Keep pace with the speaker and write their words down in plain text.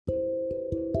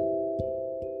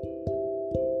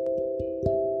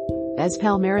as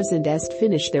Palmeiras and Est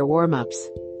finished their warm-ups.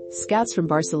 Scouts from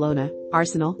Barcelona,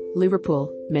 Arsenal,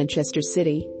 Liverpool, Manchester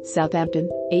City, Southampton,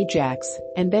 Ajax,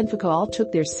 and Benfica all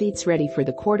took their seats ready for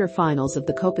the quarter-finals of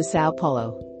the Copa São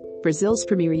Paulo, Brazil's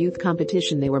premier youth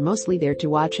competition. They were mostly there to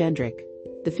watch Endrick.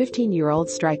 The 15-year-old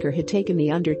striker had taken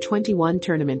the under-21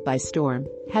 tournament by storm,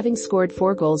 having scored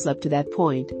 4 goals up to that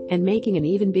point, and making an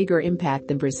even bigger impact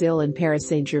than Brazil and Paris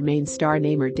Saint-Germain star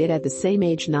Neymar did at the same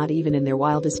age. Not even in their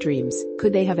wildest dreams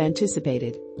could they have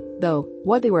anticipated, though,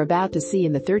 what they were about to see.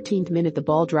 In the 13th minute, the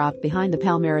ball dropped behind the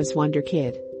Palmeiras wonder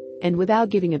kid. And without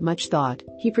giving it much thought,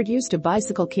 he produced a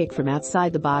bicycle kick from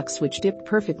outside the box which dipped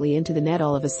perfectly into the net.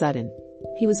 All of a sudden,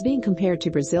 he was being compared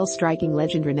to Brazil's striking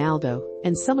legend Ronaldo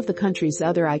and some of the country's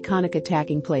other iconic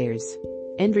attacking players.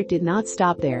 Endrick did not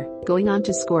stop there, going on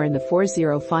to score in the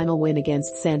 4-0 final win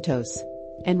against Santos,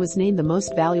 and was named the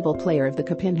most valuable player of the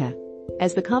Copinha.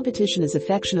 As the competition is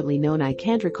affectionately known, I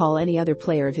can't recall any other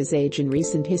player of his age in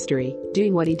recent history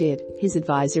doing what he did, his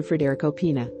advisor Frederico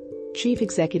Pina, chief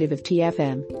executive of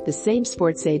TFM, the same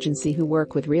sports agency who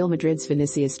work with Real Madrid's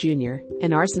Vinicius Jr.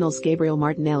 and Arsenal's Gabriel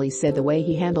Martinelli, said the way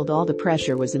he handled all the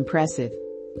pressure was impressive.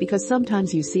 Because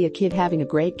sometimes you see a kid having a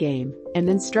great game and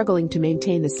then struggling to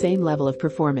maintain the same level of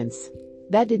performance.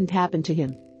 That didn't happen to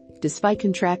him. Despite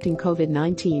contracting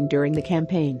COVID-19 during the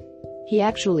campaign, he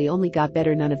actually only got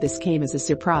better. None of this came as a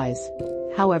surprise.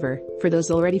 However, for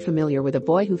those already familiar with a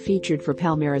boy who featured for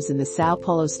Palmeiras in the São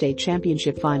Paulo State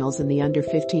Championship finals in the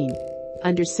under-15,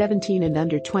 under-17 and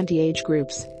under-20 age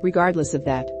groups, regardless of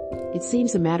that, it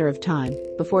seems a matter of time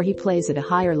before he plays at a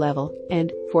higher level,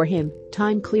 and, for him,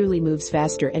 time clearly moves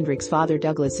faster. Endrick's father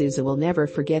Douglas Souza will never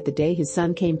forget the day his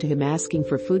son came to him asking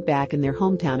for food back in their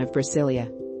hometown of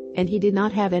Brasilia. And he did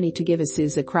not have any to give, as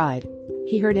Souza cried.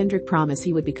 He heard Endrick promise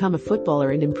he would become a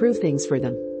footballer and improve things for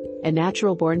them. A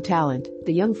natural-born talent,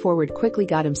 the young forward quickly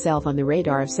got himself on the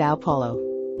radar of São Paulo,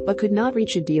 but could not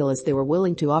reach a deal as they were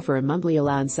willing to offer a monthly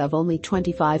allowance of only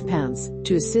 £25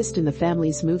 to assist in the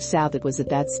family's move south. It was at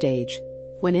that stage,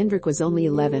 when Endrick was only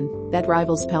 11, that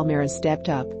rivals Palmeiras stepped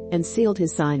up and sealed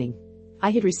his signing.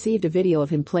 I had received a video of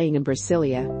him playing in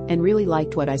Brasilia and really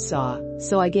liked what I saw,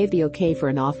 so I gave the okay for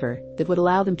an offer that would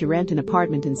allow them to rent an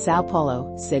apartment in São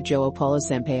Paulo, said João Paulo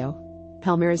Sampaio,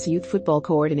 Palmeiras youth football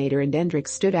coordinator. And Endrick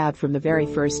stood out from the very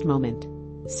first moment.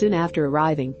 Soon after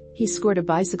arriving, he scored a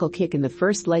bicycle kick in the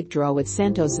first leg draw with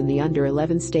Santos in the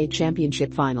under-11 state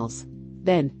championship finals.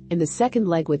 Then, in the second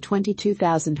leg with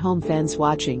 22,000 home fans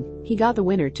watching, he got the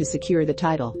winner to secure the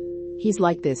title. He's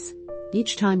like this.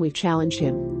 Each time we've challenged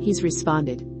him, he's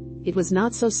responded. It was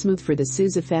not so smooth for the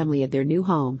Souza family at their new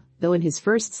home, though. In his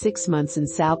first 6 months in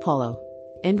São Paulo,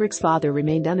 Endrick's father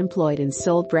remained unemployed and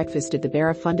sold breakfast at the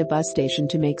Barra Funda bus station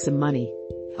to make some money.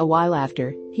 A while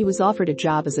after, he was offered a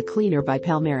job as a cleaner by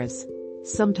Palmeiras.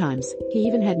 Sometimes, he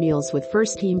even had meals with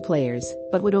first-team players,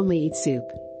 but would only eat soup.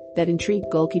 That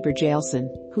intrigued goalkeeper Jailson,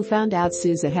 who found out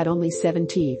Souza had only 7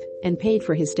 teeth and paid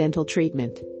for his dental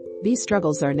treatment. These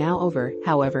struggles are now over,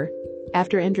 however.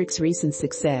 After Endrick's recent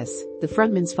success, the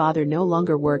frontman's father no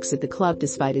longer works at the club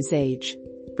despite his age.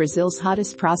 Brazil's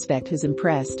hottest prospect has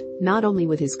impressed, not only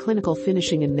with his clinical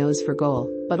finishing and nose for goal,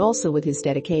 but also with his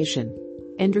dedication.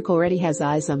 Endrick already has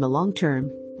eyes on the long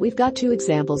term. We've got 2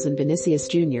 examples in Vinicius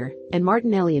Jr. and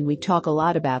Martinelli, and we talk a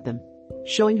lot about them,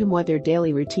 showing him what their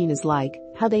daily routine is like,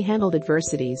 how they handled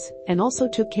adversities, and also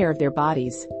took care of their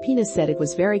bodies. Pina said it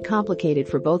was very complicated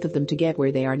for both of them to get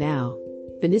where they are now.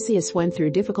 Vinicius went through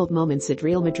difficult moments at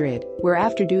Real Madrid, where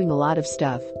after doing a lot of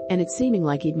stuff, and it seeming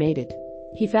like he'd made it,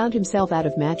 he found himself out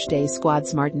of matchday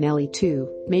squads. Martinelli too,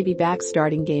 maybe back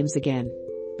starting games again.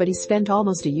 But he spent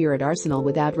almost a year at Arsenal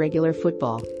without regular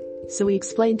football. So we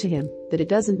explained to him that it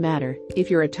doesn't matter if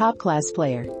you're a top-class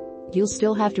player. You'll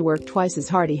still have to work twice as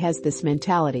hard. He has this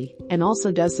mentality and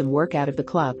also does some work out of the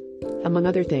club. Among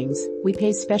other things, we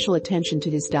pay special attention to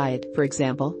his diet. For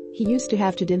example, he used to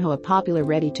have Todinho, a popular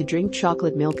ready-to-drink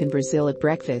chocolate milk in Brazil, at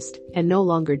breakfast, and no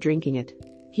longer drinking it.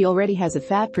 He already has a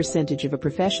fat percentage of a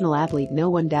professional athlete. No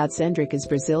one doubts Endrick is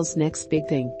Brazil's next big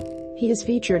thing. He has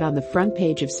featured on the front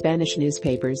page of Spanish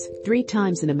newspapers 3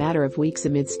 times in a matter of weeks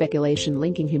amid speculation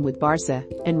linking him with Barca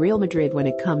and Real Madrid. When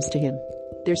it comes to him,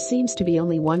 there seems to be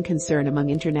only one concern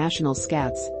among international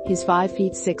scouts: his 5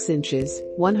 feet 6 inches,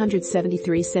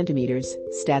 173 centimeters,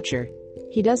 stature.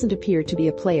 He doesn't appear to be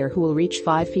a player who will reach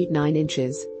 5 feet 9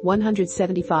 inches,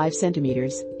 175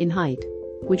 centimeters, in height,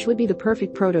 which would be the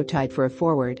perfect prototype for a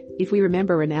forward. If we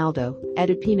remember Ronaldo,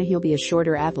 added Pina, he'll be a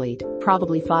shorter athlete,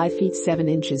 probably 5 feet 7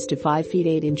 inches to 5 feet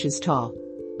 8 inches tall.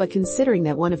 But considering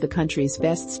that one of the country's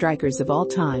best strikers of all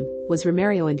time was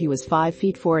Romario and he was 5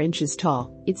 feet 4 inches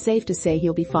tall, it's safe to say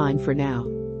he'll be fine for now.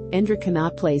 Endrick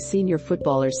cannot play senior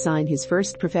football or sign his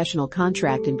first professional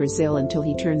contract in Brazil until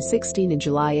he turns 16 in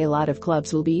July. A lot of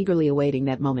clubs will be eagerly awaiting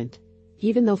that moment.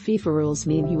 Even though FIFA rules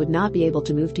mean he would not be able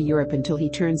to move to Europe until he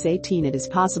turns 18, it is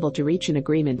possible to reach an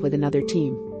agreement with another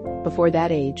team before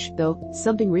that age, though,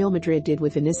 something Real Madrid did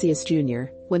with Vinicius Jr.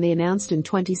 when they announced in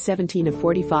 2017 a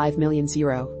 €45 million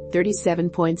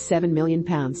 £37.7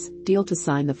 million deal to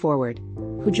sign the forward,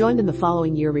 who joined in the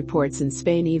following year. Reports in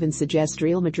Spain even suggest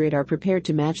Real Madrid are prepared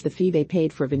to match the fee they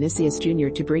paid for Vinicius Jr.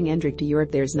 to bring Endrick to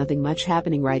Europe. There's nothing much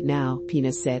happening right now,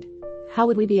 Pina said. How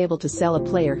would we be able to sell a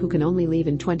player who can only leave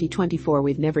in 2024?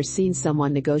 We've never seen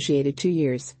someone negotiated 2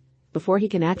 years before he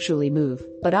can actually move,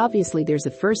 but obviously there's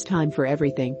a first time for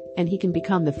everything, and he can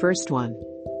become the first one.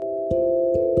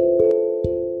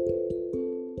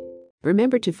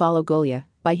 Remember to follow Golia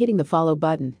by hitting the follow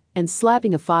button and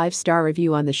slapping a 5-star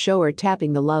review on the show or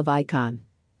tapping the love icon.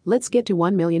 Let's get to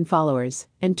 1 million followers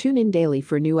and tune in daily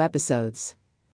for new episodes.